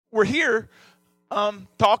we're here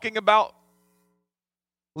talking about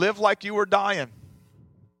live like you were dying.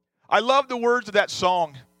 I love the words of that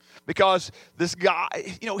song because this guy,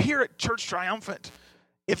 here at Church Triumphant,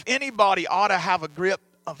 if anybody ought to have a grip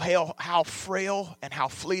of how frail and how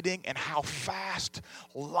fleeting and how fast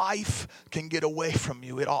life can get away from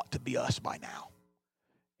you, it ought to be us by now.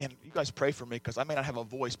 And you guys pray for me because I may not have a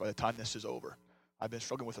voice by the time this is over. I've been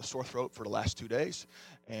struggling with a sore throat for the last 2 days.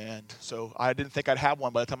 And so I didn't think I'd have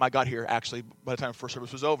one by the time I got here, actually, by the time first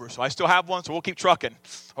service was over. So I still have one, so we'll keep trucking,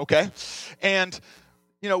 okay? And,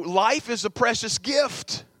 life is a precious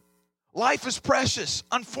gift. Life is precious.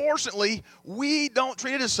 Unfortunately, we don't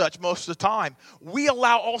treat it as such most of the time. We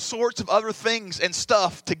allow all sorts of other things and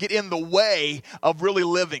stuff to get in the way of really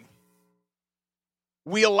living.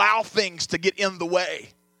 We allow things to get in the way.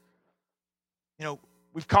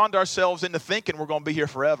 We've conned ourselves into thinking we're going to be here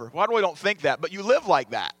forever. Well, I really don't think that, but you live like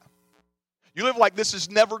that. You live like this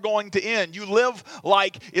is never going to end. You live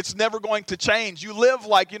like it's never going to change. You live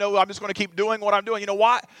like, I'm just going to keep doing what I'm doing. You know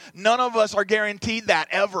what? None of us are guaranteed that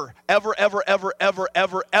ever, ever, ever, ever, ever,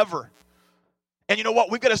 ever, ever. And you know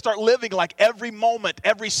what? We've got to start living like every moment,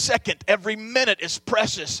 every second, every minute is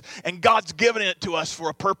precious. And God's given it to us for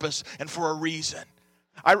a purpose and for a reason.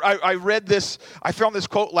 I read this. I found this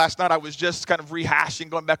quote last night. I was just kind of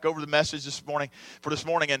rehashing, going back over the message this morning,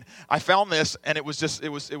 and I found this, and I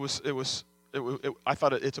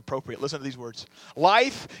thought it's appropriate. Listen to these words.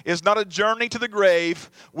 Life is not a journey to the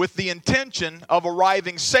grave with the intention of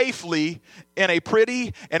arriving safely in a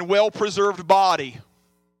pretty and well-preserved body,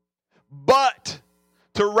 but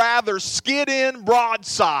to rather skid in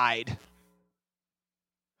broadside,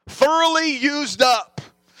 thoroughly used up,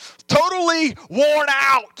 totally worn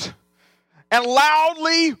out, and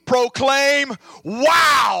loudly proclaim,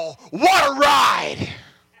 "Wow, what a ride!"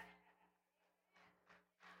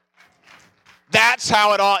 That's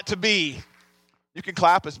how it ought to be. You can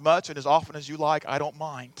clap as much and as often as you like. I don't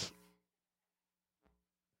mind.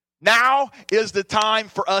 Now is the time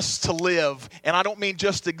for us to live. And I don't mean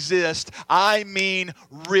just exist. I mean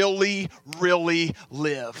really, really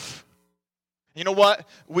live. You know what?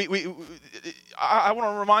 I want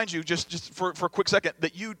to remind you just for a quick second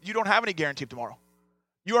that you don't have any guarantee of tomorrow.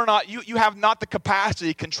 You have not the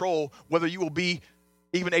capacity to control whether you will be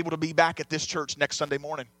even able to be back at this church next Sunday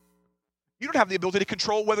morning. You don't have the ability to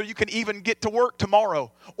control whether you can even get to work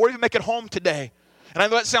tomorrow or even make it home today. And I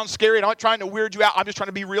know that sounds scary, and I'm not trying to weird you out. I'm just trying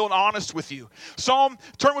to be real and honest with you. Turn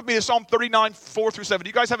with me to Psalm 39, 4-7. Do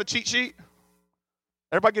you guys have a cheat sheet?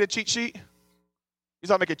 Everybody get a cheat sheet? You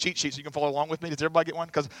thought I'd make a cheat sheet so you can follow along with me. Does everybody get one?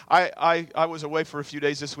 Because I was away for a few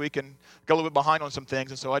days this week and got a little bit behind on some things,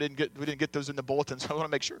 and so we didn't get those in the bulletin, so I want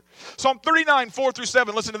to make sure. Psalm 39,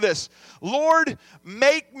 4-7, listen to this. Lord,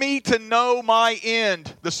 make me to know my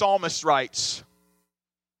end, the psalmist writes.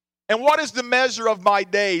 And what is the measure of my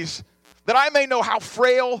days, that I may know how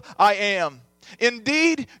frail I am?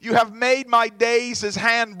 Indeed, you have made my days as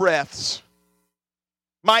handbreadths.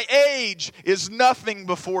 My age is nothing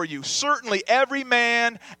before you. Certainly every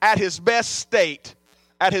man at his best state,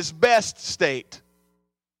 is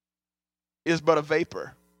but a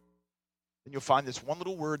vapor. And you'll find this one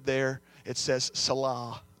little word there. It says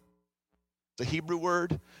Salah. It's a Hebrew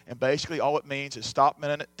word, and basically all it means is stop a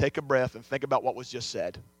minute, take a breath, and think about what was just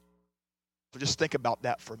said. So just think about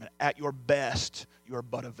that for a minute. At your best, you are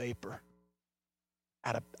but a vapor.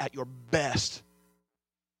 At your best,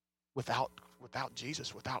 without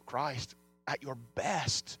Jesus, without Christ, at your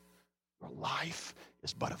best, your life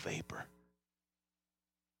is but a vapor.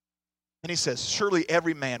 And he says, surely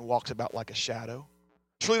every man walks about like a shadow.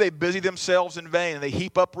 Surely they busy themselves in vain, and they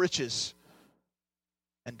heap up riches,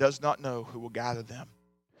 and does not know who will gather them.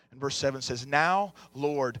 And verse 7 says, now,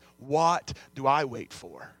 Lord, what do I wait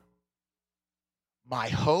for? My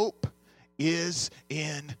hope is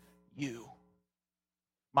in you.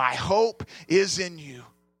 My hope is in you.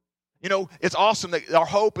 You know, it's awesome that our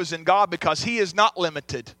hope is in God because He is not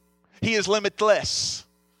limited. He is limitless.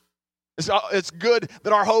 It's good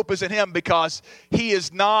that our hope is in Him because He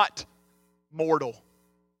is not mortal.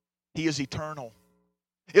 He is eternal.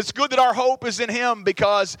 It's good that our hope is in Him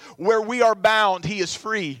because where we are bound, He is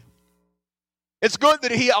free. It's good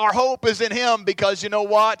that our hope is in Him because, you know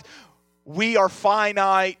what? We are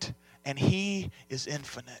finite and He is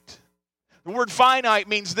infinite. The word finite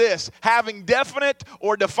means this, having definite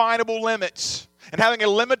or definable limits and having a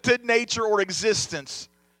limited nature or existence.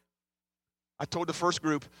 I told the first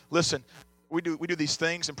group, listen, we do these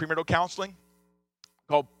things in premarital counseling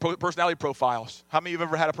called personality profiles. How many of you have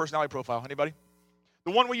ever had a personality profile? Anybody?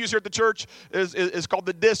 The one we use here at the church is called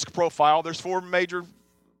the DISC profile. There's 4 major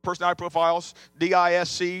personality profiles.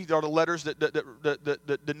 DISC are the letters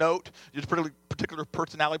that denote your particular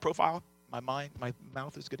personality profile. My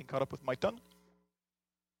mouth is getting caught up with my tongue.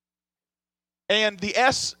 And the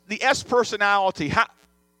S personality.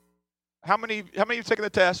 How many of you have taken the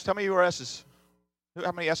test? How many of you are S's?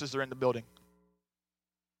 How many S's are in the building?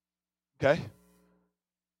 Okay.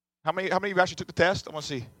 How many of you actually took the test? I want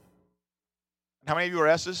to see. How many of you are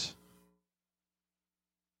S's?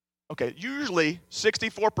 Okay, usually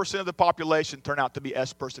 64% of the population turn out to be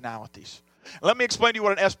S personalities. Let me explain to you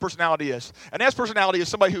what an S personality is. An S personality is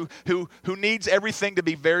somebody who needs everything to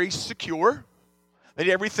be very secure. They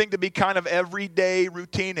need everything to be kind of everyday,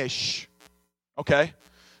 routine-ish. Okay?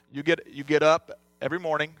 You get up every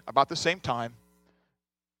morning about the same time.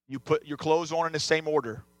 You put your clothes on in the same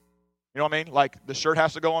order. You know what I mean? Like the shirt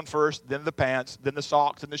has to go on first, then the pants, then the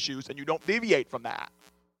socks and the shoes, and you don't deviate from that.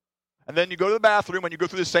 And then you go to the bathroom and you go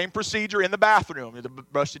through the same procedure in the bathroom. You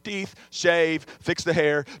brush your teeth, shave, fix the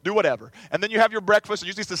hair, do whatever. And then you have your breakfast.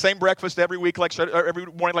 Usually it's the same breakfast every week, every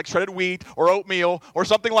morning, like shredded wheat or oatmeal or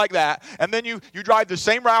something like that. And then you drive the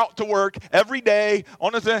same route to work every day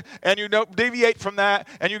and you don't deviate from that.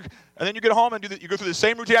 And then you get home and you go through the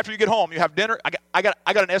same routine after you get home. You have dinner. I got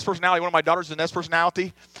an S personality. One of my daughters is an S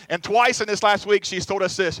personality. And twice in this last week, she's told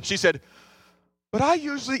us this. She said, "But I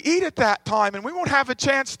usually eat at that time, and we won't have a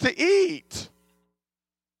chance to eat.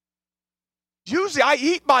 Usually I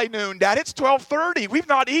eat by noon, Dad. It's 12:30. We've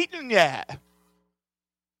not eaten yet."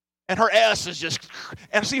 And her S is just,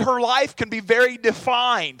 and see, her life can be very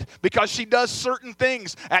defined because she does certain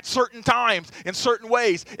things at certain times in certain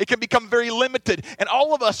ways. It can become very limited, and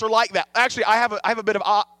all of us are like that. Actually, I have a bit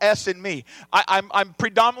of S in me. I'm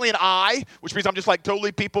predominantly an I, which means I'm just like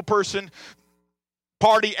totally people person,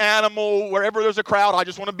 party animal. Wherever there's a crowd, I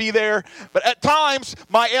just want to be there. But at times,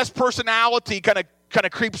 my S personality kind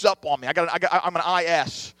of creeps up on me. I'm an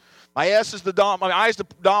IS. My S is my I is the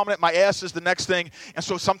dominant. My S is the next thing, and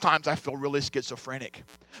so sometimes I feel really schizophrenic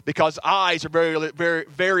because I's are very, very,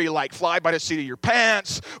 very like fly by the seat of your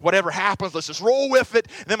pants. Whatever happens, let's just roll with it.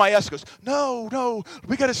 And then my S goes, no,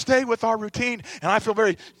 we got to stay with our routine, and I feel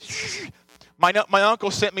very. My uncle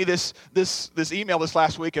sent me this email this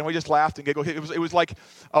last week, and we just laughed and giggled. It was like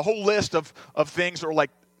a whole list of things that were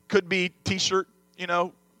like could be T-shirt,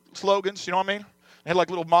 slogans. You know what I mean? They had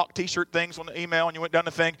like little mock T-shirt things on the email, and you went down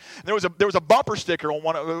the thing. And there was a bumper sticker on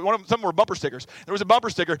one of them. Some were bumper stickers. There was a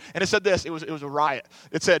bumper sticker, and it said this. It was a riot.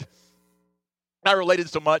 It said, I related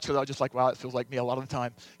so much because I was just like, wow, it feels like me a lot of the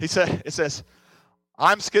time. It says,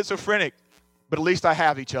 "I'm schizophrenic, but at least I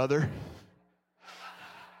have each other."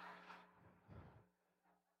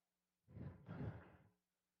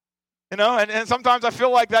 And sometimes I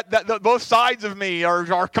feel like that both sides of me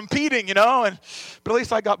are competing, but at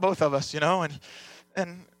least I got both of us,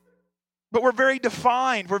 but we're very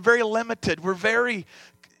defined, we're very limited,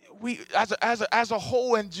 as a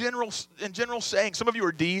whole in general saying. Some of you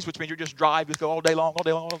are D's, which means you just drive, just go all day long,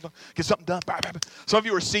 get something done. Some of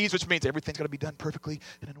you are C's, which means everything's got to be done perfectly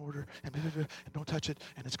and in order, and don't touch it,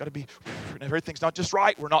 and it's got to be, and everything's not just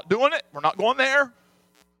right. We're not doing it. We're not going there.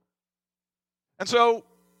 And so.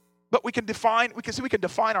 But we can define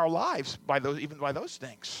our lives by those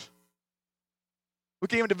things. We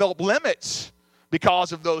can even develop limits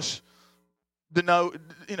because of those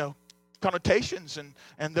connotations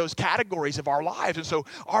and those categories of our lives. And so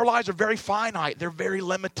our lives are very finite. They're very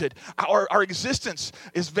limited. Our existence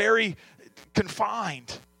is very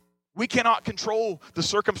confined. We cannot control the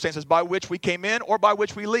circumstances by which we came in or by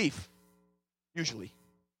which we leave, usually.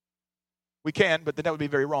 We can, but then that would be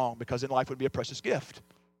very wrong because then life would be a precious gift.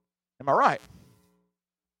 Am I right?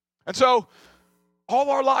 And so, all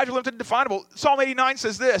our lives are limited and definable. Psalm 89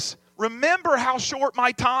 says this, "Remember how short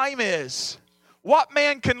my time is. What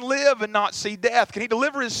man can live and not see death? Can he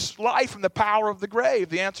deliver his life from the power of the grave?"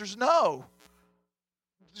 The answer is no.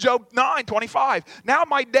 Job 9:25, "Now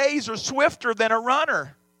my days are swifter than a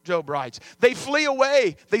runner," Job writes. "They flee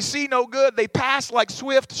away. They see no good. They pass like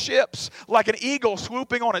swift ships, like an eagle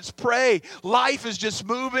swooping on its prey." Life is just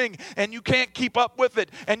moving, and you can't keep up with it,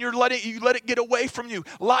 and you let it get away from you.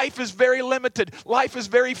 Life is very limited. Life is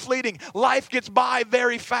very fleeting. Life gets by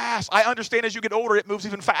very fast. I understand as you get older, it moves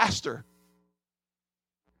even faster.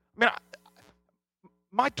 I mean,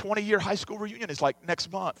 my 20-year high school reunion is like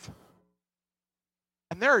next month.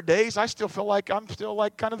 And there are days I still feel like I'm still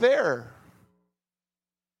like kind of there.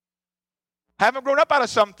 Haven't grown up out of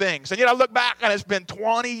some things. And yet I look back and it's been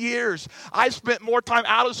 20 years. I spent more time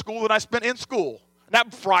out of school than I spent in school. And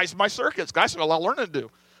that fries my circuits. I still have a lot of learning to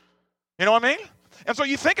do. You know what I mean? And so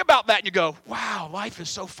you think about that and you go, wow, life is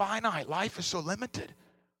so finite. Life is so limited.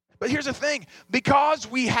 But here's the thing. Because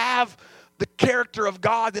we have the character of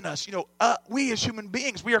God in us. We as human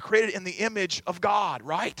beings, we are created in the image of God,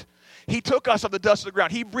 right? He took us of the dust of the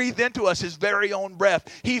ground. He breathed into us his very own breath.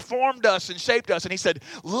 He formed us and shaped us. And he said,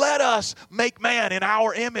 let us make man in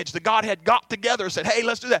our image. The Godhead got together and said, hey,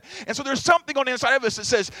 let's do that. And so there's something on the inside of us that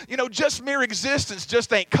says, just mere existence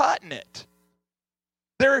just ain't cutting it.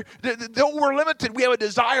 Though we're limited, we have a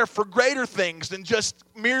desire for greater things than just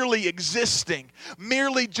merely existing,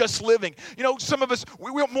 merely just living. Some of us,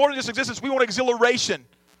 we want more than just existence. We want exhilaration.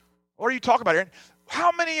 What are you talking about, Aaron?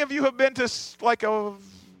 How many of you have been to like a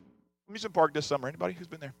amusement park this summer? Anybody who's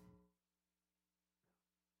been there?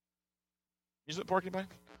 Amusement park, anybody?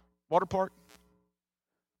 Water park?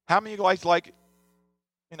 How many of you guys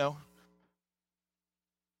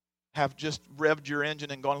have just revved your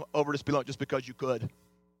engine and gone over the speed limit just because you could?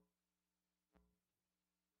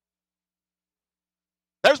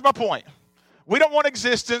 There's my point. We don't want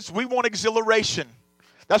existence. We want exhilaration.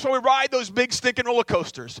 That's why we ride those big stinking roller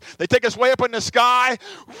coasters. They take us way up in the sky,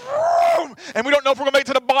 and we don't know if we're going to make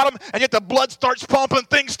it to the bottom, and yet the blood starts pumping,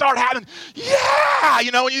 things start happening.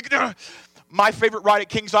 Yeah! My favorite ride at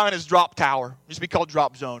Kings Island is Drop Tower. It used to be called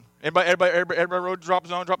Drop Zone. Everybody rode Drop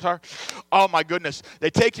Zone, Drop Tower? Oh, my goodness. They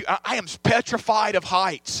take you. I am petrified of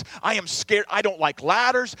heights. I am scared. I don't like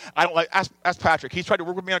ladders. Ask Patrick. He's tried to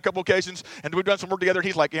work with me on a couple occasions, and we've done some work together, and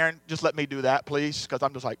he's like, Aaron, just let me do that, please, because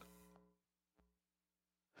I'm just like,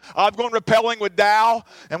 I've gone rappelling with Dow,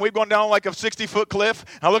 and we've gone down like a 60-foot cliff,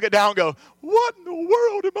 and I look at Dow and go, what in the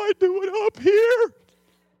world am I doing up here?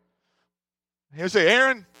 He'll say,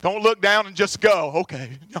 Aaron, don't look down and just go.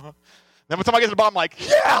 Okay. Then by the time I get to the bottom, I'm like,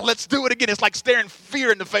 yeah, let's do it again. It's like staring fear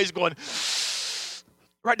in the face going,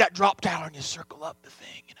 right that drop tower and you circle up the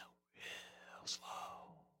thing, real slow.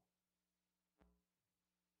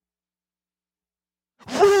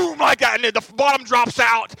 Boom, like that, and the bottom drops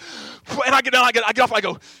out. And I get down, I get off, and I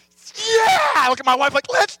go, yeah! I look at my wife like,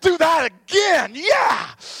 let's do that again,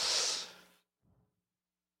 yeah!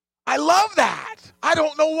 I love that. I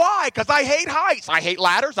don't know why, because I hate heights. I hate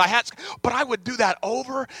ladders. But I would do that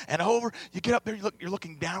over and over. You get up there, you're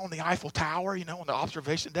looking down on the Eiffel Tower, on the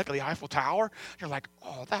observation deck of the Eiffel Tower. You're like,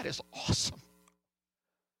 oh, that is awesome.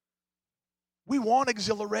 We want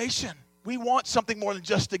exhilaration. We want something more than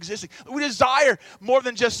just existing. We desire more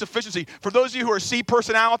than just sufficiency. For those of you who are C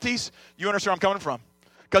personalities, you understand where I'm coming from.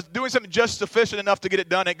 Because doing something just sufficient enough to get it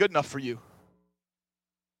done ain't good enough for you.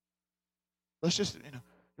 Let's just,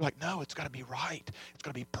 you're like, no, it's got to be right. It's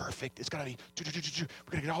got to be perfect. It's got to be, we're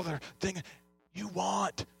going to get all their thing. You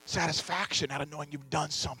want satisfaction out of knowing you've done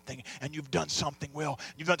something, and you've done something well.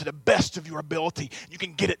 You've done to the best of your ability. You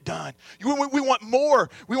can get it done. We want more.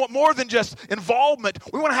 We want more than just involvement.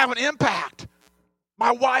 We want to have an impact.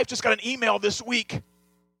 My wife just got an email this week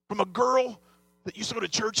from a girl that used to go to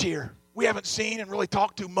church here. We haven't seen and really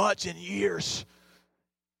talked to much in years.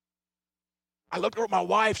 I looked over at my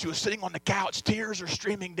wife. She was sitting on the couch. Tears are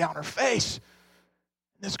streaming down her face.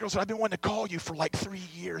 And this girl said, I've been wanting to call you for like 3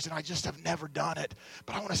 years, and I just have never done it.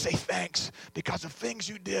 But I want to say thanks because of things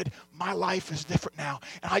you did. My life is different now.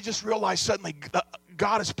 And I just realized suddenly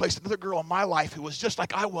God has placed another girl in my life who was just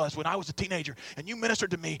like I was when I was a teenager. And you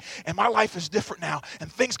ministered to me, and my life is different now. And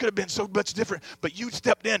things could have been so much different, but you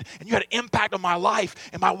stepped in, and you had an impact on my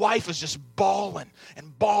life. And my wife is just bawling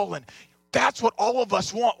and bawling. That's what all of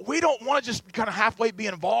us want. We don't want to just kind of halfway be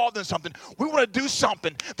involved in something. We want to do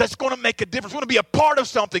something that's going to make a difference. We want to be a part of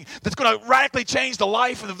something that's going to radically change the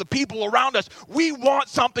life of the people around us. We want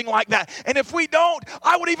something like that. And if we don't,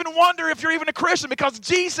 I would even wonder if you're even a Christian, because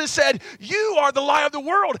Jesus said, you are the light of the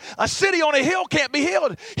world. A city on a hill can't be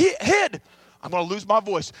hid. I'm going to lose my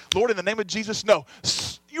voice. Lord, in the name of Jesus, no.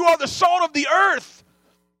 You are the salt of the earth.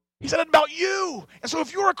 He said it about you. And so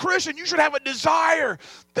if you're a Christian, you should have a desire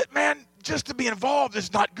that, man, just to be involved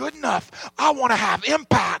is not good enough. I want to have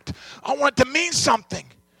impact. I want it to mean something.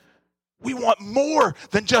 We want more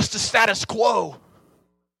than just the status quo.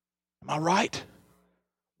 Am I right?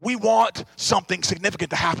 We want something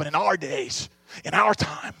significant to happen in our days, in our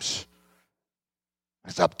times.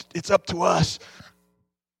 It's up to us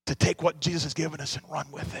to take what Jesus has given us and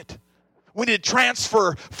run with it. We need to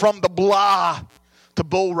transfer from the blah to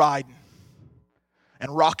bull riding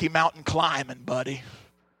and Rocky Mountain climbing, buddy.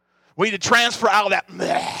 We need to transfer out of that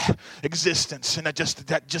meh existence and that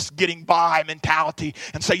just getting by mentality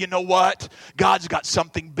and say, you know what? God's got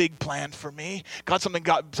something big planned for me. God's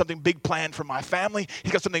got something big planned for my family.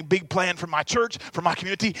 He's got something big planned for my church, for my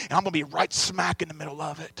community, and I'm going to be right smack in the middle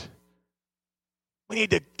of it. We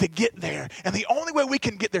need to get there. And the only way we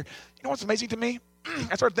can get there, you know what's amazing to me?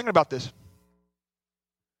 I started thinking about this.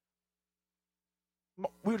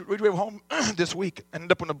 We drove home this week and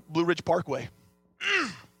ended up on the Blue Ridge Parkway.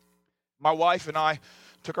 My wife and I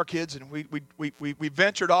took our kids and we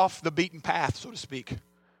ventured off the beaten path, so to speak.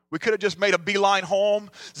 We could have just made a beeline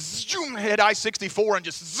home, zoom, hit I-64 and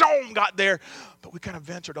just zoom, got there. But we kind of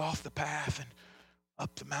ventured off the path and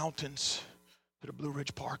up the mountains to the Blue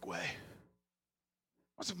Ridge Parkway.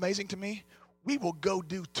 What's amazing to me, we will go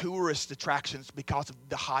do tourist attractions because of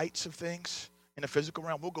the heights of things in the physical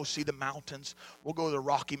realm. We'll go see the mountains. We'll go to the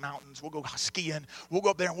Rocky Mountains. We'll go skiing. We'll go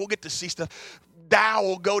up there and we'll get to see stuff. Dow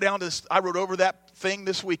will go down to this. I rode over that thing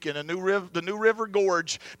this weekend, the New River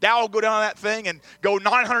Gorge. Dow will go down that thing and go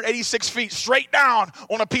 986 feet straight down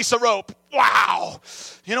on a piece of rope. Wow.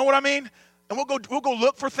 You know what I mean? And we'll go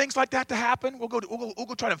look for things like that to happen. We'll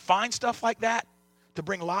go try to find stuff like that to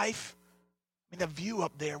bring life. I mean, the view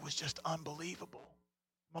up there was just unbelievable.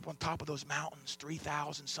 I'm up on top of those mountains,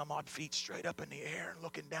 3,000 some odd feet straight up in the air and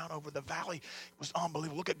looking down over the valley. It was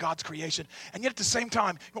unbelievable. Look at God's creation. And yet at the same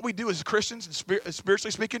time, what we do as Christians, and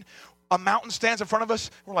spiritually speaking, a mountain stands in front of us.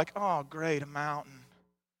 We're like, oh, great, a mountain.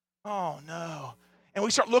 Oh, no. And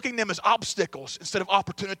we start looking at them as obstacles instead of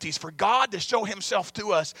opportunities for God to show himself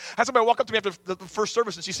to us. I had somebody walk up to me after the first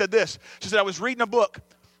service and she said this. She said, I was reading a book.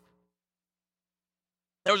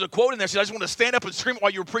 There was a quote in there. She said, I just wanted to stand up and scream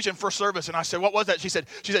while you were preaching first service. And I said, what was that? She said,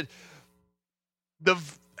 the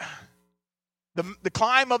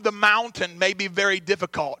climb of the mountain may be very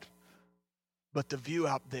difficult, but the view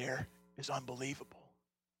out there is unbelievable.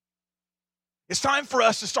 It's time for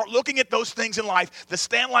us to start looking at those things in life that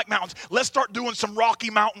stand like mountains. Let's start doing some Rocky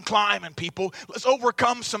Mountain climbing, people. Let's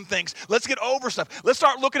overcome some things. Let's get over stuff. Let's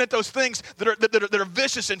start looking at those things that are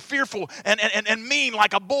vicious and fearful and mean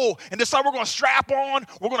like a bull and decide we're going to strap on.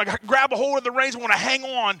 We're going to grab a hold of the reins. We're going to hang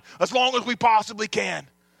on as long as we possibly can.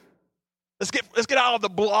 Let's get out of the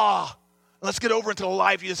blah. Let's get over into the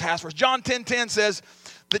life Jesus has for us. John 10:10 says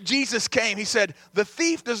that Jesus came. He said, the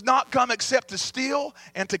thief does not come except to steal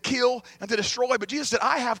and to kill and to destroy. But Jesus said,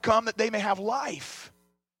 I have come that they may have life,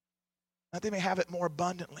 that they may have it more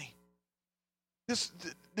abundantly.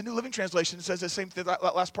 The New Living Translation says the same thing, that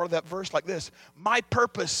last part of that verse like this. My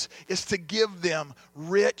purpose is to give them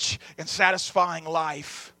rich and satisfying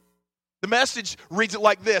life. The Message reads it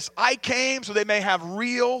like this. I came so they may have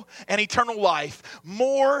real and eternal life,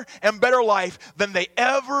 more and better life than they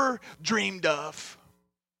ever dreamed of.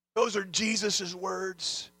 Those are Jesus'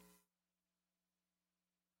 words.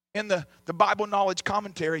 In the Bible Knowledge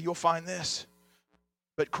Commentary, you'll find this.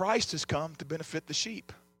 But Christ has come to benefit the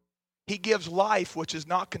sheep. He gives life which is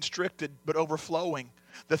not constricted but overflowing.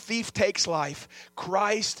 The thief takes life.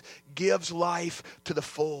 Christ gives life to the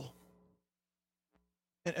full.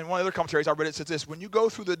 And one of the other commentaries I read, it says this. When you go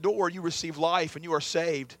through the door, you receive life and you are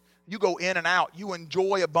saved. You go in and out. You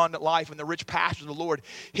enjoy abundant life and the rich pastures of the Lord.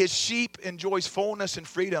 His sheep enjoys fullness and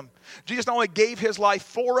freedom. Jesus not only gave his life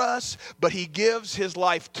for us, but he gives his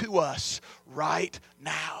life to us right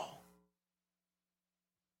now.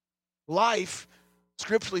 Life,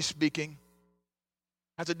 scripturally speaking,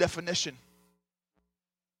 has a definition.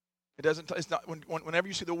 It doesn't. It's not. Whenever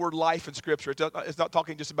you see the word life in Scripture, it's not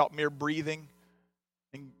talking just about mere breathing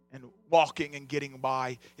and walking and getting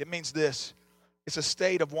by. It means this. It's a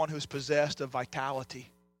state of one who's possessed of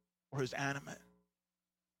vitality or who's animate.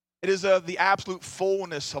 It is of the absolute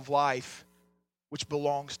fullness of life which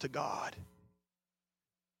belongs to God.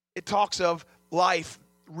 It talks of life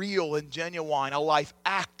real and genuine, a life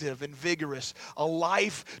active and vigorous, a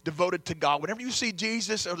life devoted to God. Whenever you see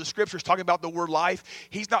Jesus or the Scriptures talking about the word life,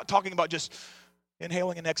 he's not talking about just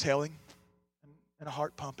inhaling and exhaling and a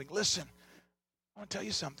heart pumping. Listen, I want to tell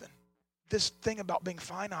you something. This thing about being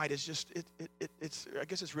finite is just, it's I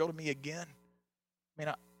guess it's real to me again. I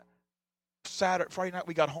mean, Friday night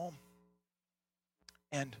we got home.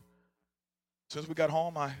 And as soon as we got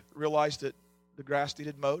home, I realized that the grass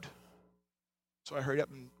needed mowed. So I hurried up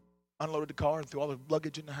and unloaded the car and threw all the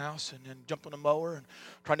luggage in the house and then jumped on the mower and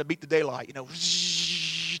trying to beat the daylight,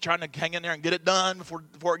 trying to hang in there and get it done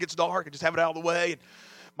before it gets dark and just have it out of the way. And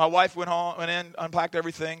my wife went in, unpacked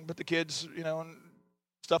everything, put the kids, and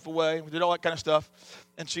stuff away. We did all that kind of stuff.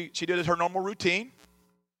 And she did her normal routine,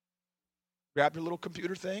 grabbed her little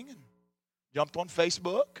computer thing and jumped on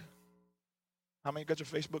Facebook. How many of you guys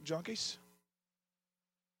are Facebook junkies?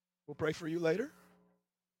 We'll pray for you later.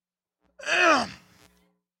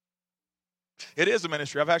 It is a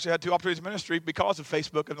ministry. I've actually had 2 opportunities of ministry because of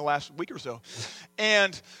Facebook in the last week or so.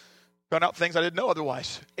 And found out things I didn't know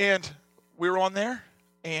otherwise. And we were on there,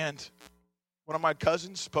 and one of my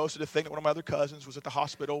cousins posted a thing that one of my other cousins was at the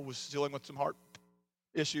hospital, was dealing with some heart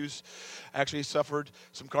issues, actually suffered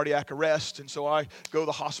some cardiac arrest. And so I go to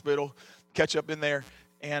the hospital, catch up in there.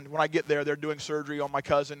 And when I get there, they're doing surgery on my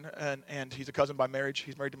cousin. And he's a cousin by marriage.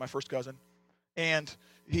 He's married to my first cousin. And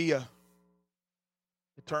he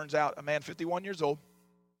It turns out a man 51 years old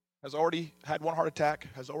has already had one heart attack,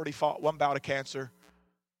 has already fought one bout of cancer,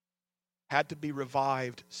 had to be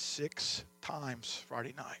revived 6 times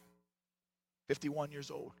Friday night. 51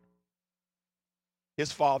 years old.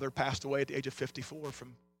 His father passed away at the age of 54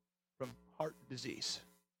 from heart disease.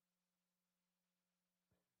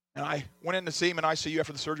 And I went in to see him in ICU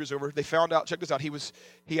after the surgery was over. They found out, check this out,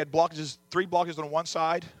 he had blockages, 3 blockages on one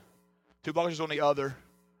side, 2 blockages on the other,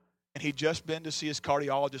 and he'd just been to see his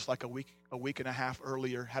cardiologist like a week and a half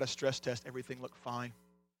earlier, had a stress test, everything looked fine.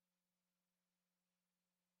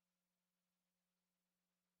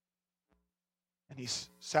 And he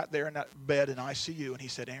sat there in that bed in ICU, and he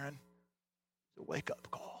said, Aaron, it's a wake-up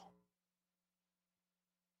call.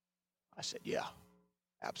 I said, yeah,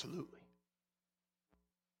 absolutely.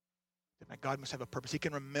 Man, God must have a purpose. He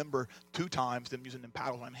can remember 2 times them using them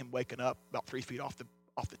paddles on him waking up about 3 feet off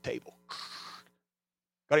the table.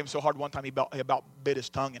 Got him so hard one time he about bit his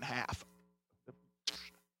tongue in half.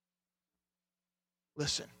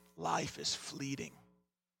 Listen, life is fleeting.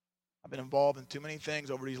 I've been involved in too many things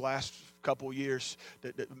over these last couple of years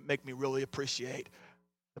that make me really appreciate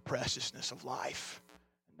the preciousness of life.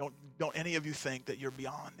 Don't any of you think that you're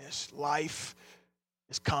beyond this. Life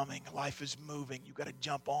is coming. Life is moving. You've got to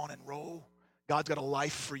jump on and roll. God's got a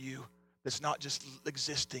life for you that's not just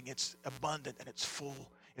existing. It's abundant and it's full.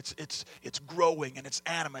 It's growing and it's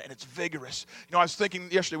animate and it's vigorous. You know, I was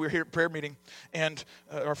thinking yesterday, we were here at prayer meeting, and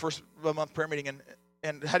our first month prayer meeting,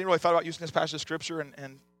 and hadn't really thought about using this passage of Scripture,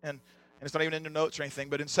 and it's not even in the notes or anything,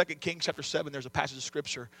 but in 2 Kings chapter 7, there's a passage of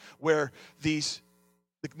Scripture where the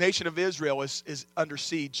nation of Israel is under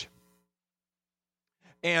siege.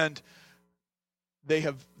 And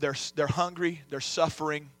they're hungry, they're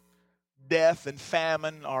suffering. Death and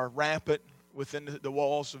famine are rampant within the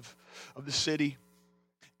walls of the city.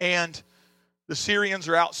 And the Syrians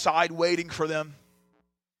are outside waiting for them.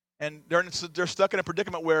 And they're stuck in a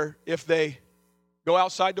predicament where if they go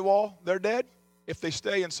outside the wall, they're dead. If they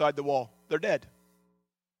stay inside the wall, they're dead.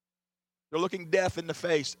 They're looking death in the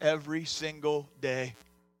face every single day.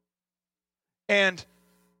 And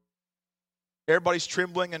everybody's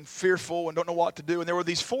trembling and fearful and don't know what to do. And there were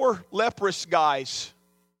these 4 leprous guys.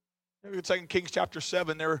 In 2 Kings chapter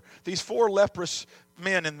 7, there were these 4 leprous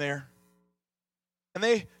men in there. And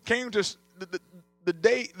they came to the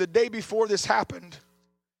day before this happened.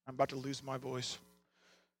 I'm about to lose my voice.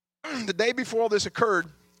 The day before all this occurred,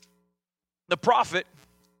 the prophet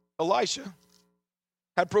Elisha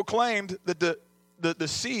had proclaimed that the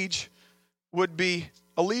siege would be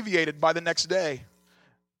alleviated by the next day.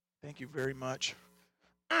 Thank you very much.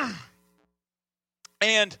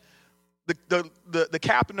 And the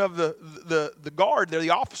captain of the guard there,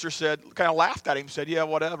 the officer said, kind of laughed at him, said, yeah,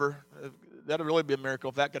 whatever. That'd really be a miracle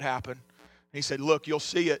if that could happen. And he said, look, you'll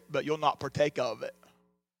see it, but you'll not partake of it.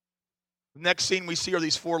 The next scene we see are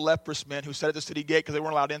these 4 leprous men who sat at the city gate because they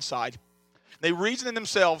weren't allowed inside. They reasoned in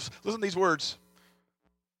themselves, listen to these words.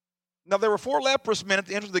 Now there were 4 leprous men at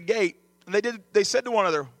the entrance of the gate, and they said to one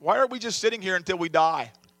another, why are we just sitting here until we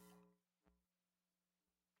die?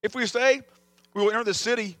 If we stay, we will enter the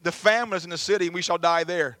city, the famine is in the city, and we shall die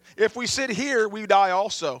there. If we sit here, we die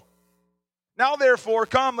also. Now therefore,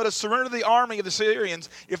 come, let us surrender to the army of the Syrians.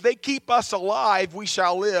 If they keep us alive, we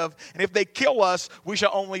shall live. And if they kill us, we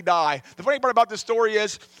shall only die. The funny part about this story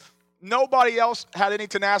is nobody else had any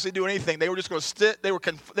tenacity to do anything. They were just going to sit. They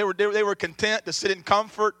were content to sit in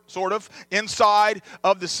comfort, sort of, inside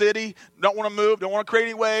of the city. Don't want to move. Don't want to create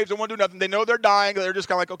any waves. Don't want to do nothing. They know they're dying. They're just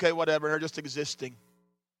kind of like, okay, whatever. They're just existing,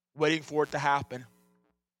 waiting for it to happen.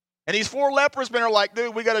 And these 4 leprous men are like,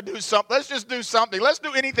 dude, we got to do something. Let's just do something. Let's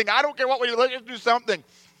do anything. I don't care what we do. Let's just do something. And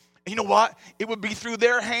you know what? It would be through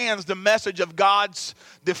their hands the message of God's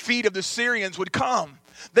defeat of the Syrians would come.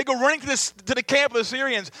 They go running to the camp of the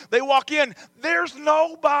Syrians. They walk in. There's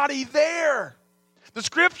nobody there. The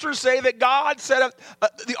scriptures say that God set up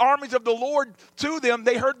the armies of the Lord to them.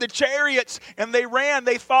 They heard the chariots and they ran.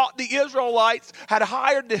 They thought the Israelites had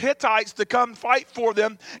hired the Hittites to come fight for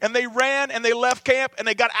them. And they ran and they left camp and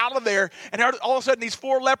they got out of there. And all of a sudden these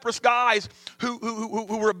 4 leprous guys who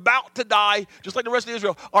were about to die, just like the rest of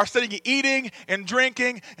Israel, are sitting eating and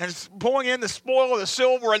drinking and pulling in the spoil, the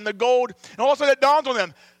silver and the gold. And all of a sudden it dawns on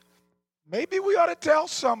them, maybe we ought to tell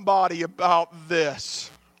somebody about this.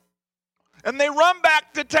 And they run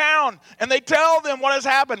back to town, and they tell them what has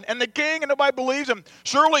happened. And the king, and nobody believes them.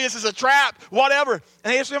 Surely this is a trap, whatever.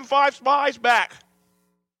 And they send 5 spies back.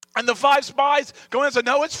 And the 5 spies go in and say,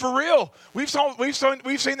 no, it's for real. We've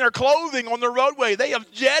seen their clothing on the roadway. They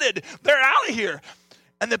have jetted. They're out of here.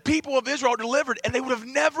 And the people of Israel are delivered. And they would have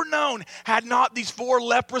never known had not these 4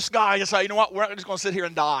 leprous guys decided, you know what, we're not just going to sit here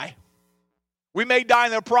and die. We may die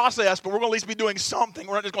in the process, but we're going to at least be doing something.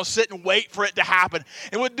 We're not just going to sit and wait for it to happen.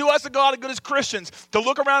 It would do us a lot of good as Christians to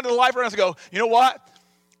look around at the life around us and go, you know what?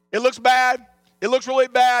 It looks bad. It looks really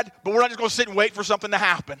bad, but we're not just going to sit and wait for something to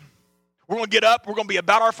happen. We're going to get up. We're going to be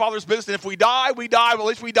about our Father's business. And if we die, we die. But at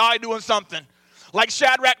least we die doing something. Like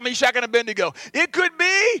Shadrach, Meshach, and Abednego. It could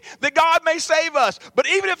be that God may save us. But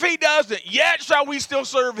even if he doesn't, yet shall we still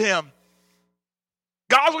serve him.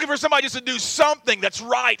 God's looking for somebody just to do something that's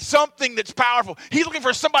right, something that's powerful. He's looking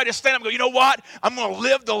for somebody to stand up and go, you know what? I'm going to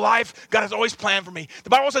live the life God has always planned for me. The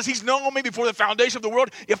Bible says he's known me before the foundation of the world.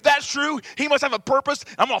 If that's true, he must have a purpose.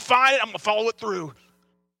 I'm going to find it. I'm going to follow it through.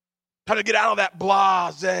 How to get out of that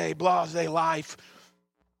blase life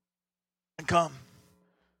and come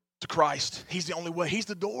to Christ. He's the only way. He's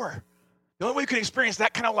the door. The only way you can experience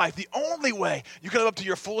that kind of life, the only way you can live up to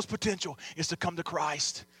your fullest potential is to come to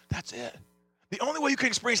Christ. That's it. The only way you can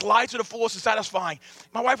experience life to the fullest and satisfying.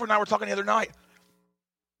 My wife and I were talking the other night,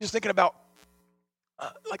 just thinking about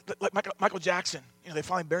like Michael Jackson. You know, they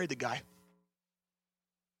finally buried the guy.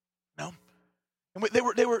 No, and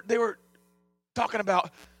they were talking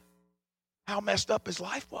about how messed up his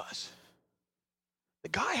life was. The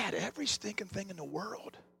guy had every stinking thing in the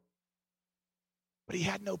world, but he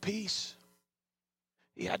had no peace.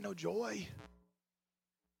 He had no joy.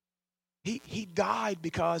 He died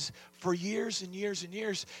because for years and years and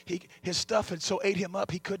years, his stuff had so ate him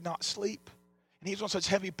up, he could not sleep. And he was on such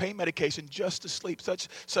heavy pain medication just to sleep,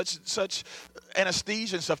 such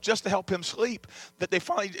anesthesia and stuff just to help him sleep, that they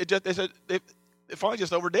finally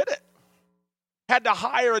just overdid it. Had to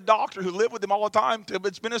hire a doctor who lived with him all the time to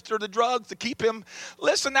administer the drugs to keep him.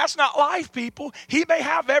 Listen, that's not life, people. He may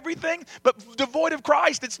have everything, but devoid of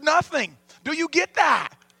Christ, it's nothing. Do you get that?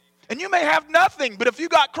 And you may have nothing, but if you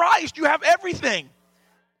got Christ, you have everything.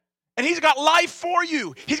 And he's got life for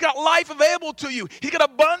you. He's got life available to you. He's got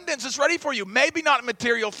abundance that's ready for you. Maybe not in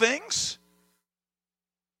material things,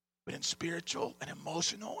 but in spiritual and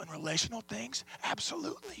emotional and relational things,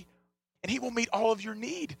 absolutely. And he will meet all of your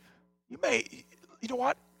need. You know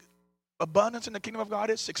what? Abundance in the kingdom of God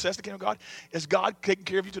is, success in the kingdom of God, is God taking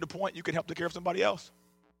care of you to the point you can help take care of somebody else.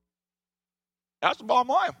 That's the bottom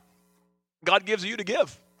line. God gives you to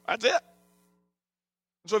give. That's it.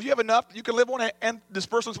 So if you have enough, you can live on it and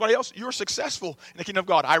disperse on somebody else, you're successful in the kingdom of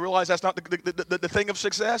God. I realize that's not the thing of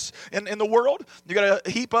success in the world. You got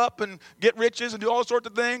to heap up and get riches and do all sorts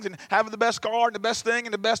of things and have the best car and the best thing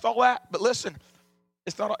and the best all that. But listen,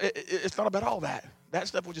 it's not about all that. That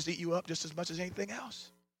stuff will just eat you up just as much as anything else.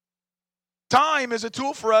 Time is a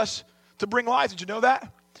tool for us to bring life. Did you know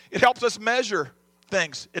that? It helps us measure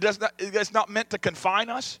things. It's not meant to confine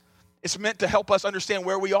us. It's meant to help us understand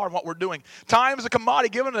where we are and what we're doing. Time is a commodity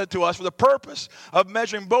given to us for the purpose of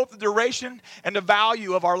measuring both the duration and the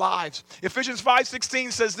value of our lives. Ephesians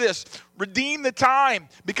 5:16 says this, redeem the time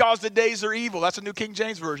because the days are evil. That's a New King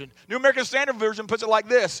James Version. New American Standard Version puts it like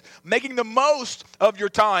this, making the most of your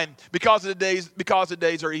time because the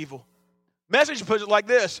days are evil. Message puts it like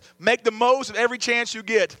this, make the most of every chance you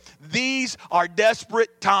get. These are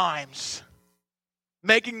desperate times.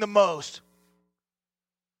 Making the most.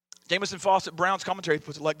 Jamison Fawcett Brown's commentary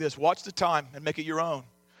puts it like this, watch the time and make it your own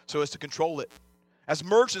so as to control it. As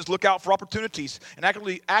merchants, look out for opportunities and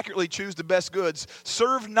accurately choose the best goods.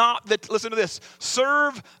 Listen to this,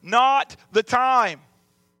 serve not the time,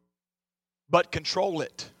 but control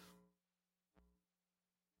it.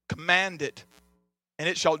 Command it, and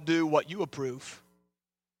it shall do what you approve.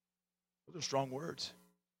 Those are strong words.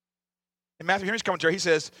 In Matthew Henry's commentary, he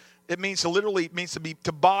says, it means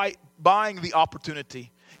buying the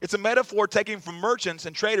opportunity. It's a metaphor taken from merchants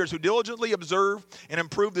and traders who diligently observe and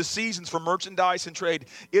improve the seasons for merchandise and trade.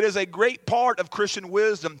 It is a great part of Christian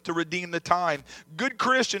wisdom to redeem the time. Good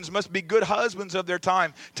Christians must be good husbands of their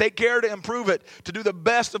time. Take care to improve it, to do the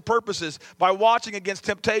best of purposes, by watching against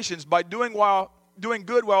temptations, by doing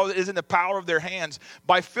good while it is in the power of their hands,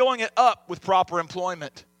 by filling it up with proper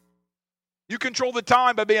employment. You control the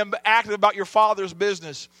time by being active about your Father's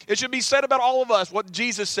business. It should be said about all of us what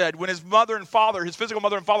Jesus said when his mother and father, his physical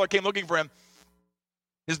mother and father came looking for him.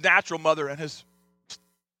 His natural mother and his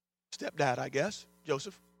stepdad, I guess,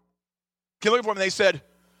 Joseph, came looking for him and they said,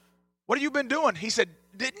 what have you been doing? He said,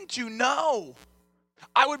 didn't you know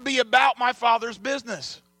I would be about my Father's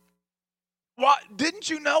business? What? Didn't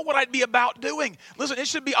you know what I'd be about doing? Listen, it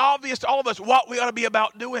should be obvious to all of us what we ought to be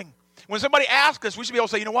about doing. When somebody asks us, we should be able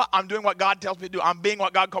to say, you know what? I'm doing what God tells me to do. I'm being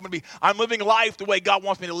what God called me to be. I'm living life the way God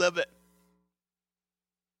wants me to live it.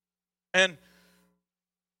 And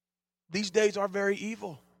these days are very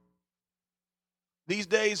evil. These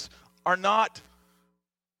days are not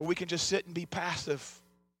where we can just sit and be passive.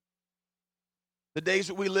 The days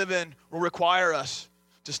that we live in will require us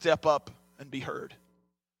to step up and be heard.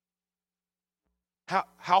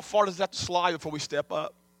 How far does that slide before we step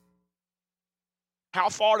up? How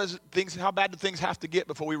bad do things have to get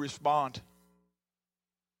before we respond?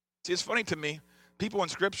 See, it's funny to me. People in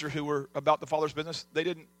Scripture who were about the Father's business, they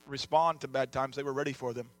didn't respond to bad times. They were ready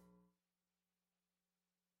for them.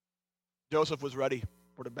 Joseph was ready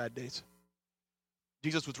for the bad days.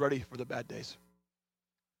 Jesus was ready for the bad days.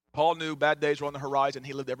 Paul knew bad days were on the horizon.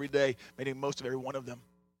 He lived every day, making most of every one of them.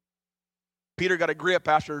 Peter got a grip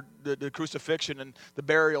after the crucifixion and the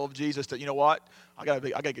burial of Jesus that, you know what, I got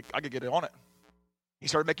to get on it. He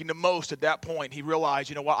started making the most at that point. He realized,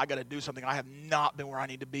 you know what, I got to do something. I have not been where I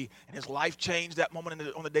need to be. And his life changed that moment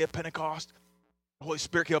on the day of Pentecost. The Holy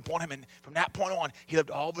Spirit came upon him, and from that point on, he lived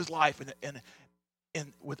all of his life in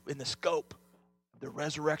the scope of the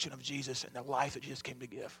resurrection of Jesus and the life that Jesus came to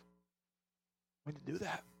give. We need to do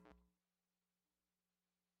that.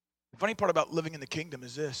 The funny part about living in the kingdom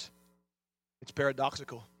is this. It's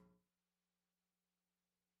paradoxical.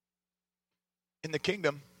 In the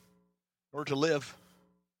kingdom, in order to live,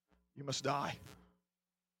 you must die.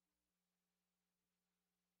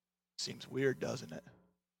 Seems weird, doesn't it?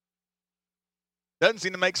 Doesn't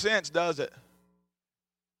seem to make sense, does it?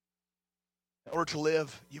 In order to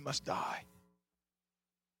live, you must die.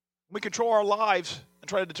 When we control our lives and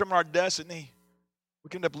try to determine our destiny, we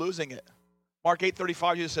can end up losing it. Mark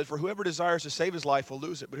 8:35, Jesus says, "For whoever desires to save his life will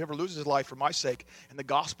lose it, but whoever loses his life for my sake and the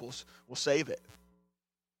gospel's will save it."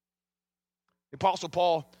 The Apostle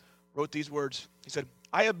Paul wrote these words. He said,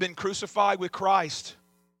 "I have been crucified with Christ.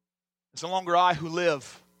 It's no longer I who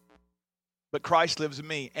live, but Christ lives in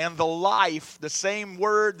me. And the life," the same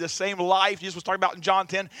word, the same life Jesus was talking about in John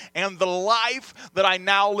 10, "and the life that I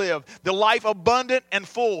now live, the life abundant and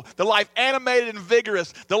full, the life animated and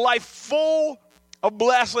vigorous, the life full of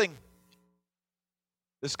blessing."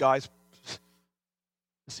 This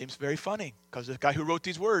seems very funny because this guy who wrote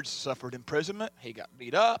these words suffered imprisonment. He got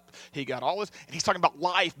beat up. He got all this. And he's talking about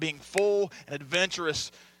life being full and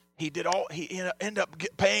adventurous. He ended up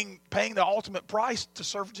paying the ultimate price to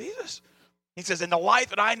serve Jesus. He says, "In the life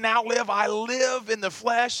that I now live, I live in the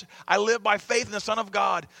flesh. I live by faith in the Son of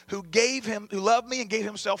God who loved me and gave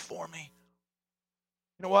himself for me."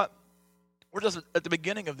 You know what? We're just at the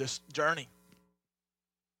beginning of this journey.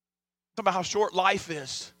 Talk about how short life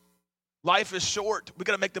is. Life is short. We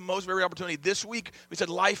got to make the most of every opportunity. This week, we said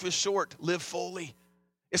life is short. Live fully.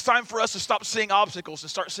 It's time for us to stop seeing obstacles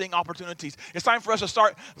and start seeing opportunities. It's time for us to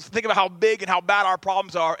start thinking about how big and how bad our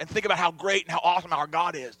problems are and think about how great and how awesome our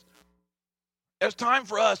God is. It's time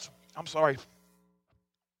for us,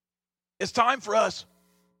 It's time for us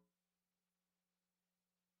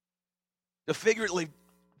to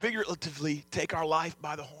figuratively take our life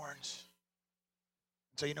by the horns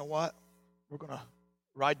and say, you know what? We're going to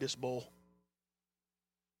ride this bull.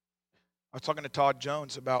 I was talking to Todd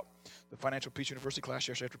Jones about the Financial Peace University class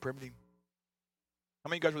yesterday after prayer meeting. How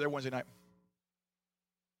many of you guys were there Wednesday night?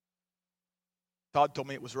 Todd told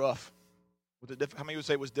me it was rough. How many would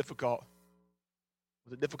say it was difficult?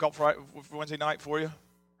 Was it difficult for Wednesday night for you?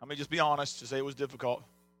 How many, just be honest, to say it was difficult?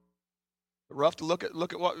 Rough to look at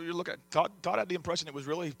what you look at. Todd had the impression it was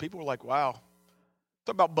really, people were like, wow.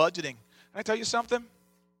 Talk about budgeting. Can I tell you something?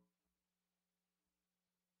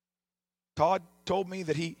 Todd told me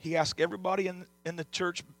that he asked everybody in the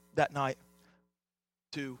church that night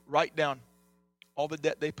to write down all the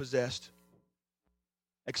debt they possessed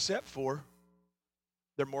except for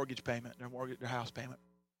their mortgage payment, their house payment.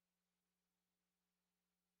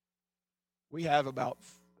 We have about,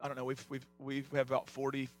 I don't know, we have about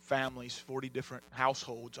 40 families, 40 different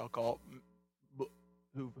households, I'll call it,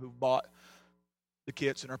 who bought the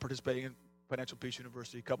kits and are participating in Financial Peace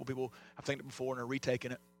University. A couple people have taken it before and are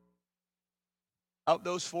retaking it. Of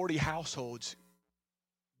those 40 households,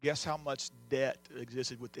 guess how much debt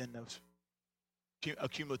existed within those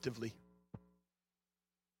accumulatively?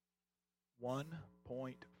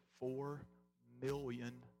 $1.4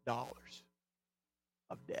 million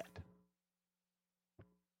of debt.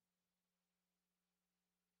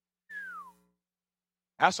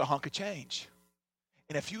 That's a hunk of change.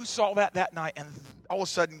 And if you saw that night and all of a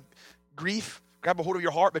sudden grief grabbed a hold of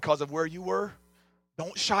your heart because of where you were,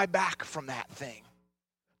 don't shy back from that thing.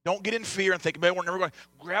 Don't get in fear and think, man, we're never going to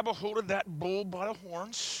grab a hold of that bull by the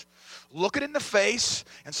horns, look it in the face,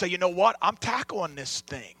 and say, you know what? I'm tackling this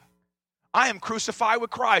thing. I am crucified with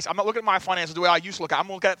Christ. I'm not looking at my finances the way I used to look at it. I'm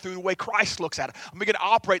going to look at it through the way Christ looks at it. I'm going to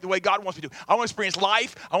operate the way God wants me to. I want to experience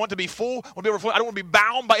life. I want to be full. I don't want to be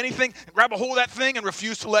bound by anything. Grab a hold of that thing and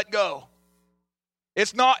refuse to let go.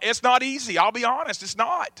 It's not easy. I'll be honest. It's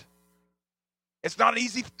not. It's not an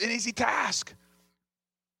easy task.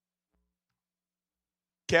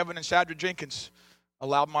 Kevin and Shadra Jenkins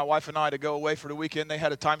allowed my wife and I to go away for the weekend. They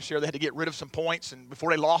had a timeshare. They had to get rid of some points and before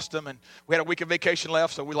they lost them. And we had a week of vacation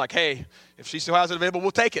left. So we're like, hey, if she still has it available,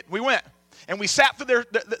 we'll take it. We went. And we sat through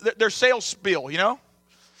their sales spiel, you know.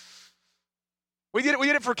 We did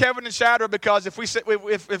it for Kevin and Shadra because if we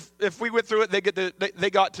went through it, they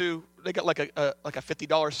got like a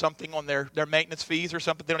 $50 something on their maintenance fees or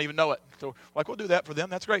something. They don't even know it. So like we'll do that for them.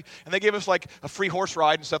 That's great. And they gave us like a free horse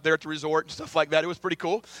ride and stuff there at the resort and stuff like that. It was pretty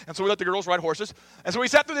cool. And so we let the girls ride horses. And so we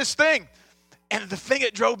sat through this thing. And the thing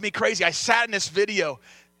that drove me crazy, I sat in this video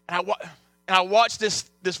and I watched this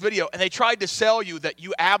video, and they tried to sell you that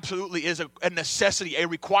you absolutely is a necessity, a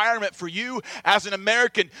requirement for you as an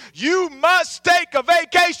American. You must take a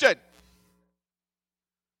vacation.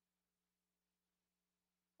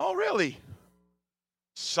 Oh, really?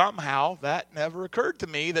 Somehow that never occurred to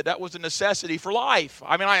me that was a necessity for life.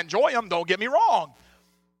 I mean, I enjoy them, don't get me wrong.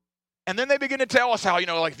 And then they begin to tell us how,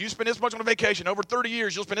 like if you spend this much on a vacation, over 30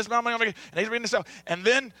 years, you'll spend this amount of money on a vacation. And they begin to sell. And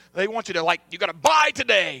then they want you to, you got to buy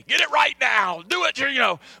today. Get it right now. Do it,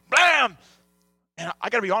 blam. And I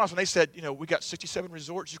got to be honest, when they said, we got 67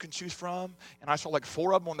 resorts you can choose from, and I saw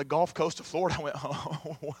 4 of them on the Gulf Coast of Florida, I went,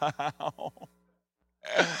 oh, wow.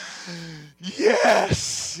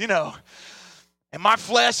 Yes, And my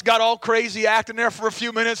flesh got all crazy acting there for a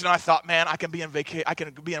few minutes, and I thought, man, I can be in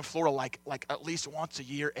Florida like at least once a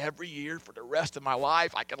year, every year for the rest of my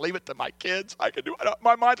life. I can leave it to my kids. I can do it.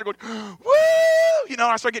 My minds are going, woo! And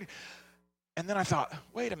I started getting, and then I thought,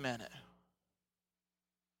 wait a minute.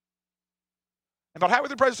 And about halfway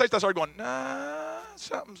through the presentation, I started going, nah,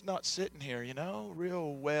 something's not sitting here,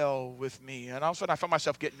 real well with me. And all of a sudden, I found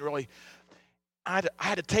myself getting really, I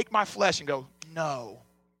had to take my flesh and go, no.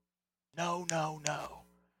 And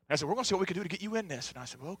I said, we're going to see what we can do to get you in this. And I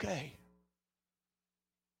said, well, okay.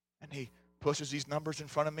 And he pushes these numbers in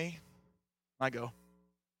front of me. I go,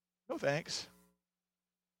 no thanks.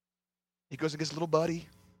 He goes and gets a little buddy.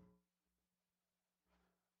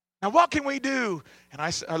 Now, what can we do? And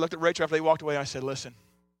I looked at Rachel after they walked away, and I said, listen,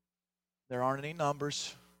 there aren't any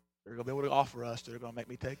numbers they're going to be able to offer us that are going to make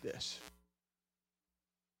me take this.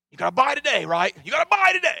 You got to buy today, right? You got to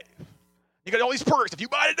buy today. You got all these perks. If you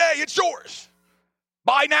buy today, it's yours.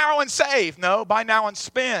 Buy now and save. No, buy now and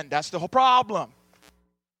spend. That's the whole problem.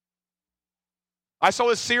 I saw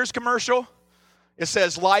this Sears commercial. It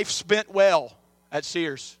says, life spent well at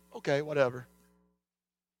Sears. Okay, whatever.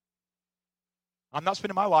 I'm not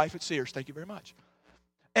spending my life at Sears. Thank you very much.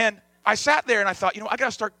 And I sat there and I thought, I got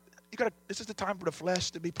to start. This is the time for the flesh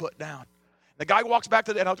to be put down. The guy walks back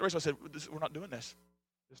to the end of the race. I said, we're not doing this.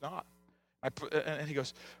 It's not. And he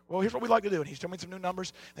goes, well, here's what we like to do. And he's telling me some new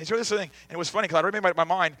numbers. And he showed this thing. And it was funny because I remembered it in my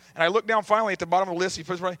mind. And I looked down finally at the bottom of the list. He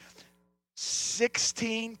puts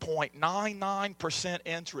 16.99%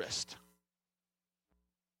 interest.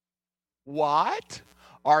 What?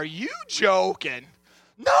 Are you joking?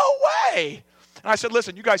 No way. And I said,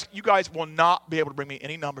 listen, you guys will not be able to bring me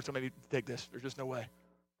any numbers to maybe take this. There's just no way. And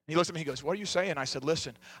he looks at me, he goes, what are you saying? I said,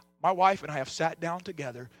 listen, my wife and I have sat down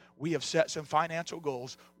together. We have set some financial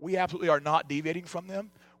goals. We absolutely are not deviating from them.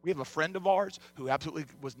 We have a friend of ours who absolutely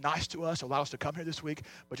was nice to us, allowed us to come here this week.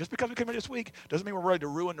 But just because we came here this week doesn't mean we're ready to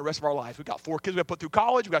ruin the rest of our life. We've got 4 kids we got to put through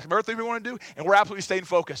college. We've got some other things we want to do, and we're absolutely staying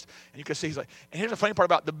focused. And you can see, he's like, and here's the funny part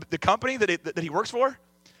about the company that he works for.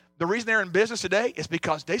 The reason they're in business today is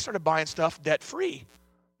because they started buying stuff debt-free.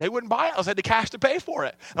 They wouldn't buy it unless they had the cash to pay for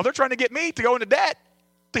it. Now they're trying to get me to go into debt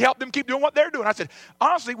to help them keep doing what they're doing. I said,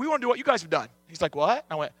 honestly, we want to do what you guys have done. He's like, what?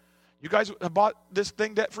 I went, you guys have bought this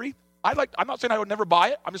thing debt-free? I'm not saying I would never buy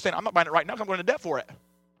it. I'm just saying I'm not buying it right now because I'm going into debt for it.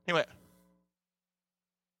 He went,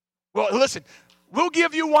 well, listen, we'll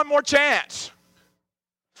give you one more chance.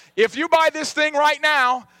 If you buy this thing right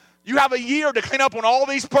now, you have a year to clean up on all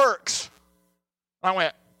these perks. And I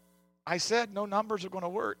went, I said no numbers are going to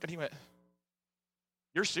work. And he went,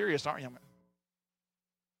 you're serious, aren't you? I went,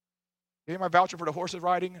 give me my voucher for the horses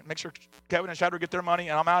riding, and make sure Kevin and Shadra get their money,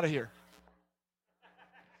 and I'm out of here.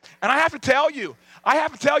 And I have to tell you,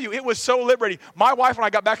 it was so liberating. My wife and I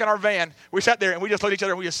got back in our van. We sat there, and we just looked at each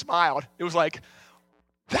other, and we just smiled. It was like,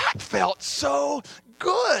 that felt so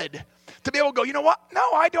good to be able to go, you know what?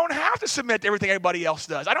 No, I don't have to submit to everything everybody else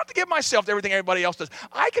does. I don't have to give myself to everything everybody else does.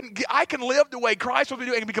 I can live the way Christ will be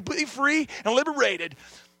doing. I can be completely free and liberated.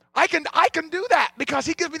 I can do that because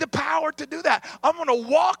he gives me the power to do that. I'm going to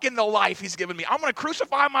walk in the life he's given me. I'm going to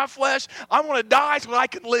crucify my flesh. I'm going to die so that I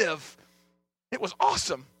can live. It was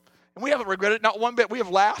awesome. And we haven't regretted it, not one bit. We have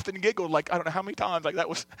laughed and giggled like I don't know how many times. Like that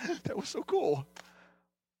was so cool.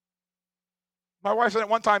 My wife said it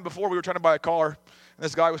one time before we were trying to buy a car, and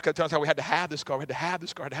this guy was telling us how we had to have this car. We had to have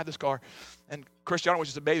this car. And Cristiano was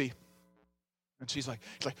just a baby. And she's like,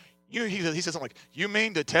 he says something like, you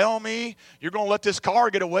mean to tell me you're going to let this car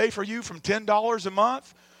get away for you from $10 a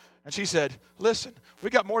month? And she said, listen, we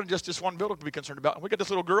got more than just this one building to be concerned about. And we got this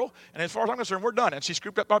little girl, and as far as I'm concerned, we're done. And she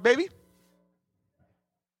scooped up my baby.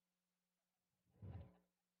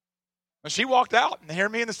 And she walked out, and here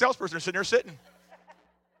me and the salesperson are sitting there sitting.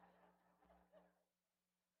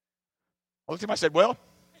 I looked at him, I said, well,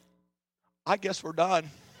 I guess we're done.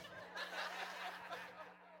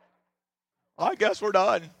 I guess we're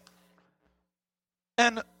done.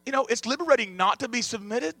 And, it's liberating not to be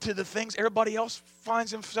submitted to the things everybody else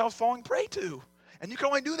finds themselves falling prey to. And you can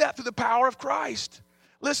only do that through the power of Christ.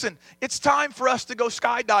 Listen, it's time for us to go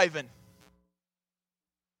skydiving.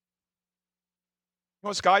 You know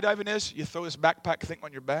what skydiving is? You throw this backpack thing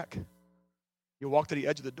on your back. You walk to the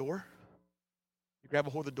edge of the door. You grab a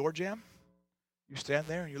hold of the door jamb. You stand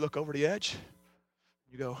there and you look over the edge.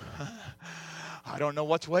 You go, I don't know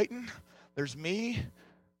what's waiting. There's me,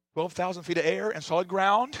 12,000 feet of air and solid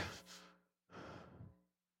ground.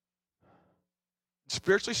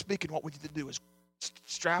 Spiritually speaking, what we need to do is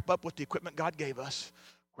strap up with the equipment God gave us,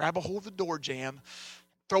 grab a hold of the door jamb,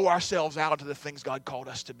 throw ourselves out into the things God called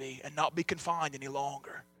us to be, and not be confined any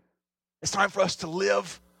longer. It's time for us to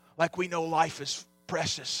live like we know life is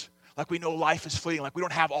precious, like we know life is fleeting, like we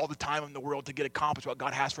don't have all the time in the world to get accomplished what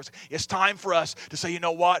God has for us. It's time for us to say, you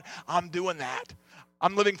know what? I'm doing that.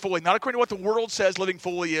 I'm living fully, not according to what the world says living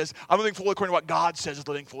fully is. I'm living fully according to what God says is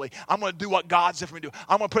living fully. I'm going to do what God said for me to do.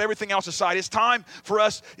 I'm going to put everything else aside. It's time for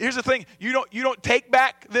us. Here's the thing. You don't take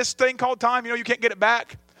back this thing called time. You can't get it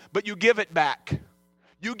back, but you give it back.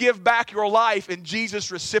 You give back your life, and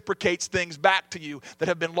Jesus reciprocates things back to you that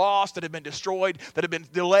have been lost, that have been destroyed, that have been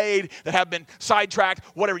delayed, that have been sidetracked,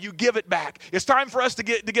 whatever. You give it back. It's time for us to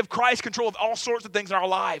give Christ control of all sorts of things in our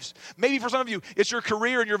lives. Maybe for some of you, it's your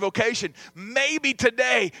career and your vocation. Maybe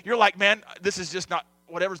today you're like, man, this is just not,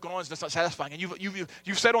 whatever's going on is just not satisfying. And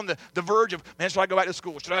you've said on the verge of, man, should I go back to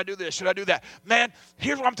school? Should I do this? Should I do that? Man,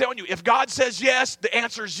 here's what I'm telling you. If God says yes, the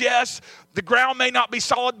answer is yes. The ground may not be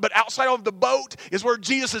solid, but outside of the boat is where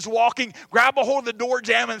Jesus is walking. Grab a hold of the door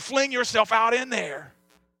jamb and fling yourself out in there.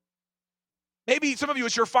 Maybe some of you,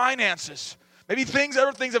 it's your finances. Maybe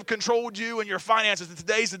other things have controlled you and your finances. And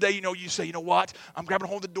today's the day, you say, you know what? I'm grabbing a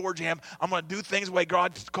hold of the door jamb. I'm going to do things the way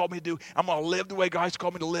God's called me to do. I'm going to live the way God's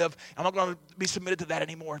called me to live. I'm not going to be submitted to that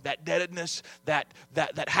anymore. That deadness, that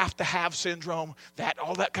have-to-have syndrome, that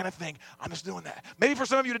all that kind of thing. I'm just doing that. Maybe for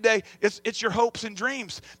some of you today, it's your hopes and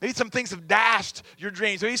dreams. Maybe some things have dashed your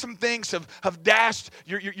dreams. Maybe some things have dashed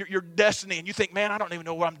your destiny. And you think, man, I don't even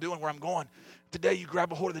know what I'm doing, where I'm going. Today, you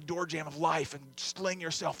grab a hold of the door jamb of life and sling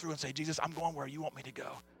yourself through and say, Jesus, I'm going where you want me to go.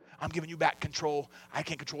 I'm giving you back control. I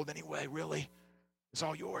can't control it anyway, really. It's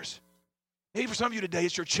all yours. Maybe for some of you today,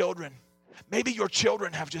 it's your children. Maybe your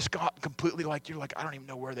children have just got completely you're like, I don't even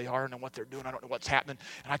know where they are and what they're doing. I don't know what's happening,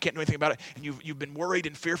 and I can't do anything about it. And you've been worried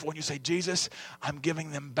and fearful, and you say, Jesus, I'm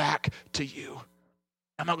giving them back to you.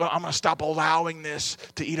 I'm going to stop allowing this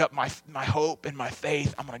to eat up my hope and my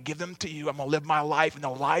faith. I'm going to give them to you. I'm going to live my life in the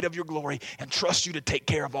light of your glory and trust you to take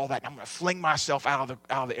care of all that. And I'm going to fling myself out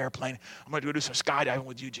of the airplane. I'm going to go do some skydiving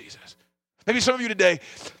with you, Jesus. Maybe some of you today,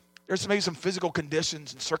 there's maybe some physical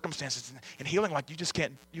conditions and circumstances and healing like you just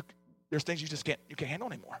can't. There's things you can't handle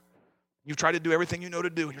anymore. You've tried to do everything you know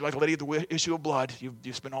to do. You're like a lady of the issue of blood.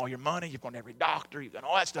 You've spent all your money. You've gone to every doctor. You've done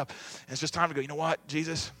all that stuff. And it's just time to go, you know what,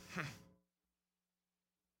 Jesus?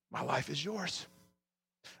 My life is yours.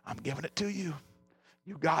 I'm giving it to you.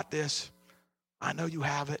 You got this. I know you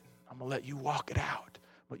have it. I'm going to let you walk it out,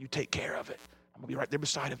 but you take care of it. I'm going to be right there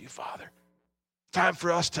beside of you, Father. Time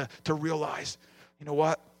for us to realize, you know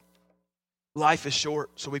what? Life is short,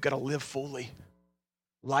 so we've got to live fully.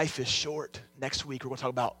 Life is short. Next week, we're going to talk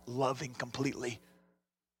about loving completely.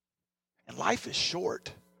 And life is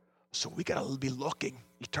short, so we got to be looking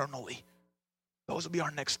eternally. Those will be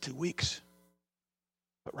our next 2 weeks.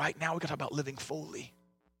 But right now, we're going to talk about living fully.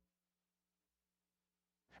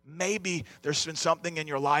 Maybe there's been something in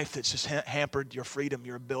your life that's just hampered your freedom,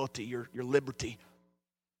 your ability, your liberty.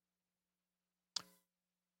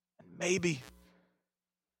 And maybe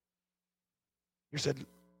you said,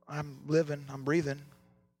 I'm living, I'm breathing,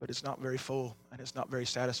 but it's not very full, and it's not very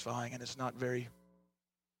satisfying, and it's not very,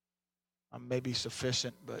 maybe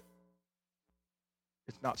sufficient, but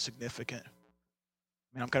it's not significant.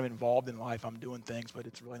 I mean, I'm kind of involved in life. I'm doing things, but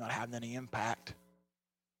it's really not having any impact.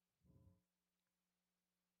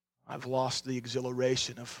 I've lost the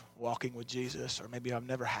exhilaration of walking with Jesus, or maybe I've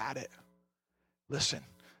never had it. Listen,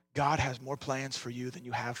 God has more plans for you than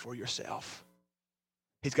you have for yourself.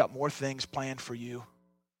 He's got more things planned for you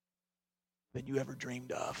than you ever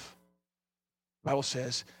dreamed of. The Bible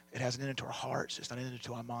says, it hasn't entered into our hearts. It's not entered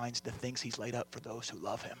into our minds the things he's laid up for those who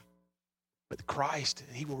love him. But Christ,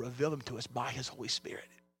 he will reveal them to us by his Holy Spirit.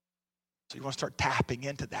 So you want to start tapping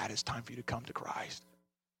into that. It's time for you to come to Christ.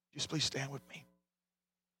 Just please stand with me.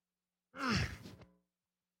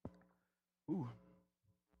 Ooh.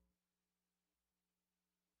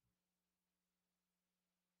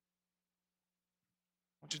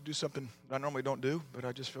 I want you to do something I normally don't do, but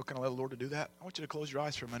I just feel kind of led the Lord to do that. I want you to close your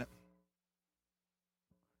eyes for a minute.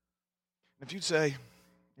 And if you'd say,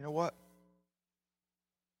 you know what?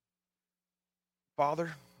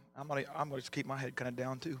 Father, I'm going to just keep my head kind of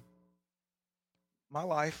down too. My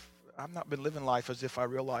life, I've not been living life as if I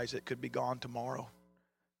realize it could be gone tomorrow.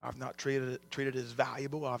 I've not treated it as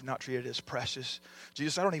valuable. I've not treated it as precious.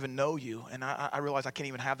 Jesus, I don't even know you, and I realize I can't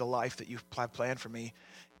even have the life that you've planned for me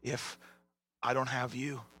if I don't have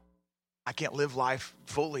you. I can't live life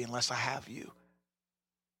fully unless I have you.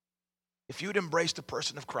 If you'd embrace the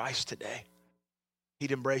person of Christ today,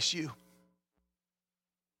 he'd embrace you.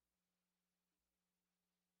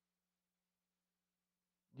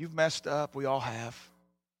 You've messed up. We all have.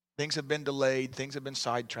 Things have been delayed. Things have been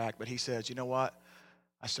sidetracked. But he says, you know what?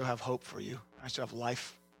 I still have hope for you. I still have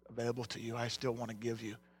life available to you. I still want to give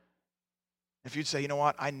you. If you'd say, you know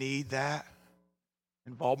what? I need that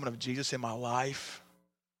involvement of Jesus in my life.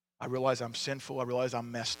 I realize I'm sinful. I realize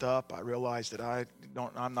I'm messed up. I realize that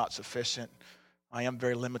I'm not sufficient. I am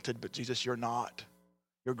very limited, but Jesus, you're not.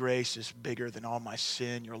 Your grace is bigger than all my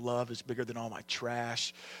sin. Your love is bigger than all my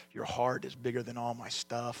trash. Your heart is bigger than all my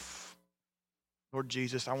stuff. Lord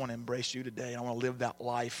Jesus, I want to embrace you today. I want to live that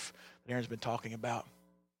life that Aaron's been talking about.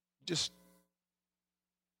 Just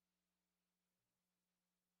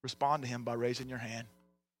respond to him by raising your hand.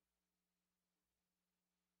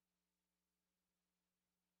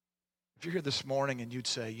 If you're here this morning and you'd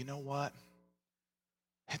say, you know what?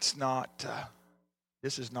 It's not...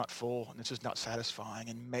 This is not full, and this is not satisfying,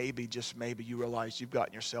 and maybe, just maybe, you realize you've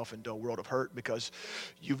gotten yourself into a world of hurt because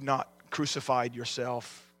you've not crucified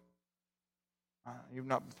yourself. You've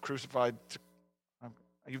not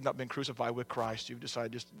been crucified with Christ. You've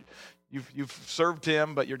decided you've served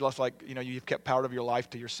him, but you're just like, you've kept part of your life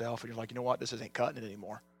to yourself, and you're like, you know what, this isn't cutting it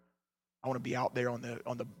anymore. I want to be out there on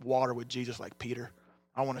the water with Jesus like Peter.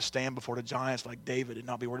 I want to stand before the giants like David and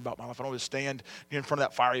not be worried about my life. I want to stand in front of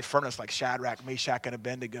that fiery furnace like Shadrach, Meshach, and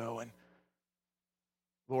Abednego. And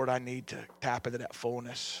Lord, I need to tap into that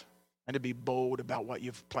fullness and to be bold about what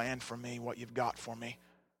you've planned for me, what you've got for me.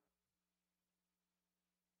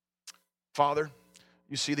 Father,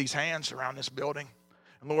 you see these hands around this building.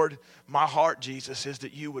 And Lord, my heart, Jesus, is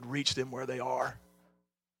that you would reach them where they are.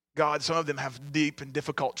 God, some of them have deep and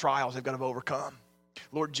difficult trials they've got to overcome.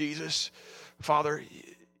 Lord Jesus, Father,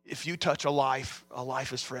 if you touch a life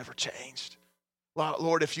is forever changed.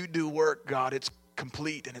 Lord, if you do work, God, it's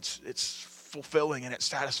complete and it's fulfilling and it's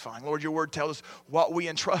satisfying. Lord, your word tells us what we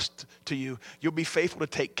entrust to you, you'll be faithful to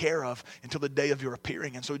take care of until the day of your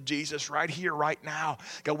appearing. And so, Jesus, right here, right now,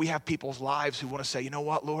 God, we have people's lives who want to say, you know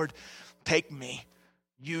what, Lord, take me,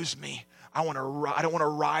 use me. I don't want to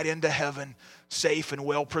ride into heaven safe and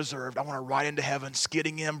well preserved. I want to ride into heaven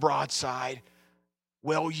skidding in broadside,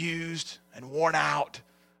 well used and worn out,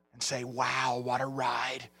 and say, wow, what a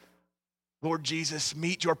ride. Lord Jesus,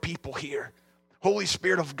 meet your people here. Holy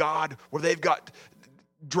Spirit of God, where they've got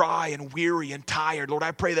dry and weary and tired, Lord,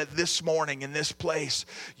 I pray that this morning in this place,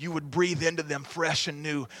 you would breathe into them fresh and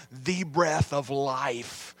new the breath of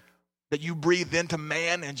life that you breathed into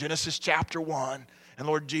man in Genesis chapter 1. And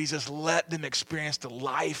Lord Jesus, let them experience the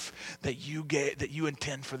life that you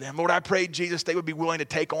intend for them. Lord, I pray, Jesus, they would be willing to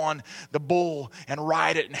take on the bull and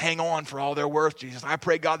ride it and hang on for all they're worth, Jesus. I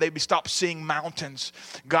pray, God, they'd stop seeing mountains,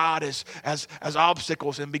 God, as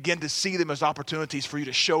obstacles and begin to see them as opportunities for you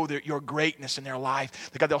to show your greatness in their life.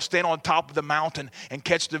 That, God, they'll stand on top of the mountain and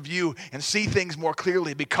catch the view and see things more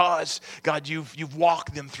clearly because, God, you've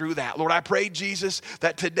walked them through that. Lord, I pray, Jesus,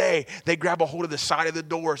 that today they grab a hold of the side of the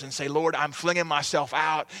doors and say, Lord, I'm flinging myself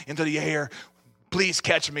out into the air. Please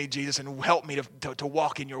catch me, Jesus, and help me to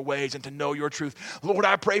walk in your ways and to know your truth. Lord,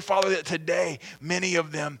 I pray, Father, that today many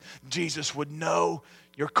of them, Jesus, would know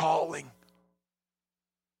your calling.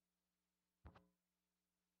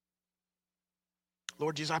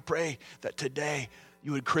 Lord Jesus, I pray that today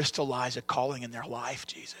you would crystallize a calling in their life,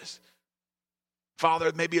 Jesus.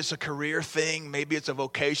 Father, maybe it's a career thing, maybe it's a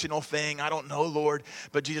vocational thing, I don't know, Lord.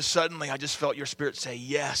 But Jesus, suddenly I just felt your Spirit say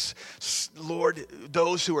yes. Lord,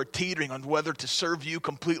 those who are teetering on whether to serve you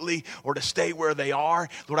completely or to stay where they are,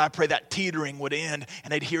 Lord, I pray that teetering would end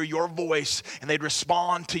and they'd hear your voice and they'd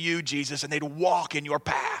respond to you, Jesus, and they'd walk in your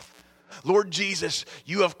path. Lord Jesus,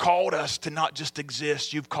 you have called us to not just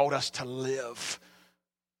exist, you've called us to live.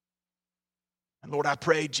 And Lord, I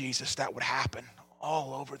pray, Jesus, that would happen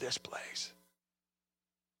all over this place.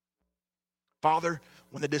 Father,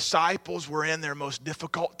 when the disciples were in their most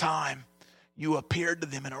difficult time, you appeared to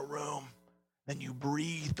them in a room, then you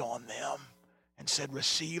breathed on them and said,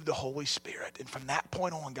 receive the Holy Spirit. And from that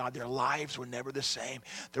point on, God, their lives were never the same.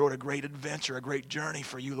 They were a great adventure, a great journey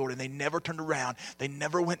for you, Lord, and they never turned around. They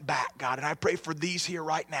never went back, God. And I pray for these here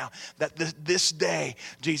right now that this day,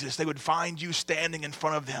 Jesus, they would find you standing in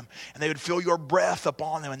front of them, and they would feel your breath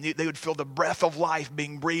upon them, and they would feel the breath of life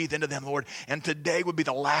being breathed into them, Lord. And today would be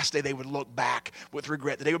the last day they would look back with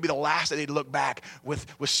regret. Today would be the last day they'd look back with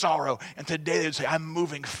sorrow. And today they would say, I'm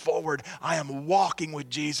moving forward. I am walking with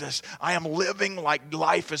Jesus. I am living like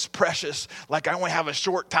life is precious, like I only have a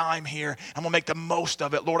short time here. I'm going to make the most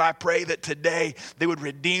of it. Lord, I pray that today they would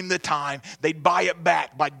redeem the time. They'd buy it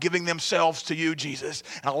back by giving themselves to you, Jesus,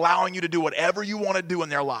 and allowing you to do whatever you want to do in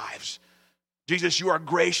their lives. Jesus, you are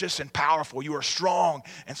gracious and powerful. You are strong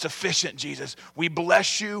and sufficient, Jesus. We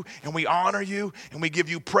bless you and we honor you and we give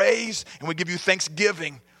you praise and we give you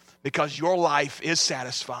thanksgiving, because your life is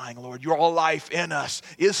satisfying, Lord. Your life in us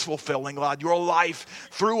is fulfilling, Lord. Your life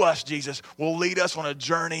through us, Jesus, will lead us on a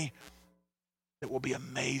journey that will be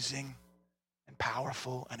amazing and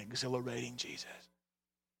powerful and exhilarating, Jesus.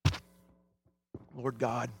 Lord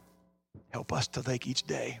God, help us to take each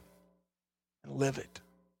day and live it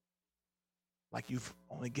like you've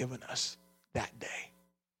only given us that day.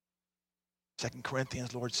 2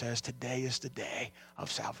 Corinthians, Lord says, today is the day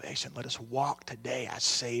of salvation. Let us walk today as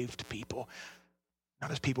saved people,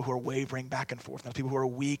 not as people who are wavering back and forth, not as people who are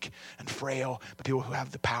weak and frail, but people who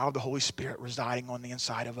have the power of the Holy Spirit residing on the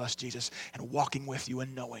inside of us, Jesus, and walking with you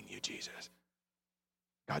and knowing you, Jesus.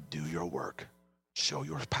 God, do your work. Show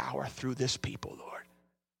your power through this people, Lord.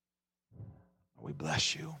 We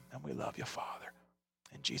bless you and we love you, Father.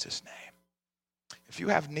 In Jesus' name. If you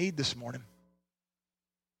have need this morning,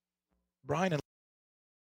 Brian and